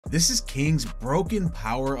This is King's broken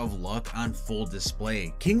power of luck on full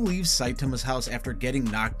display. King leaves Saitama's house after getting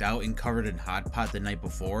knocked out and covered in hot pot the night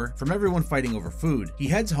before from everyone fighting over food. He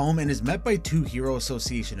heads home and is met by two Hero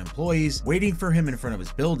Association employees waiting for him in front of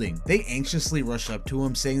his building. They anxiously rush up to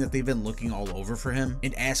him, saying that they've been looking all over for him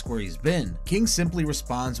and ask where he's been. King simply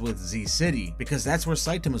responds with Z City, because that's where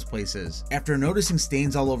Saitama's place is. After noticing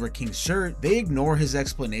stains all over King's shirt, they ignore his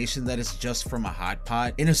explanation that it's just from a hot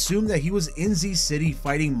pot and assume that he was in Z City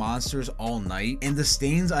fighting monsters all night, and the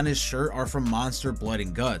stains on his shirt are from monster blood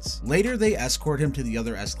and guts. Later, they escort him to the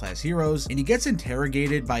other S-Class heroes, and he gets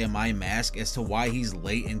interrogated by Amaya Mask as to why he's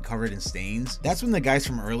late and covered in stains. That's when the guys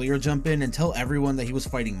from earlier jump in and tell everyone that he was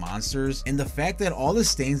fighting monsters, and the fact that all the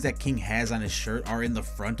stains that King has on his shirt are in the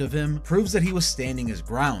front of him proves that he was standing his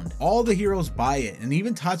ground. All the heroes buy it, and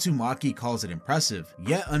even Tatsumaki calls it impressive.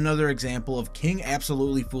 Yet another example of King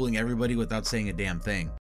absolutely fooling everybody without saying a damn thing.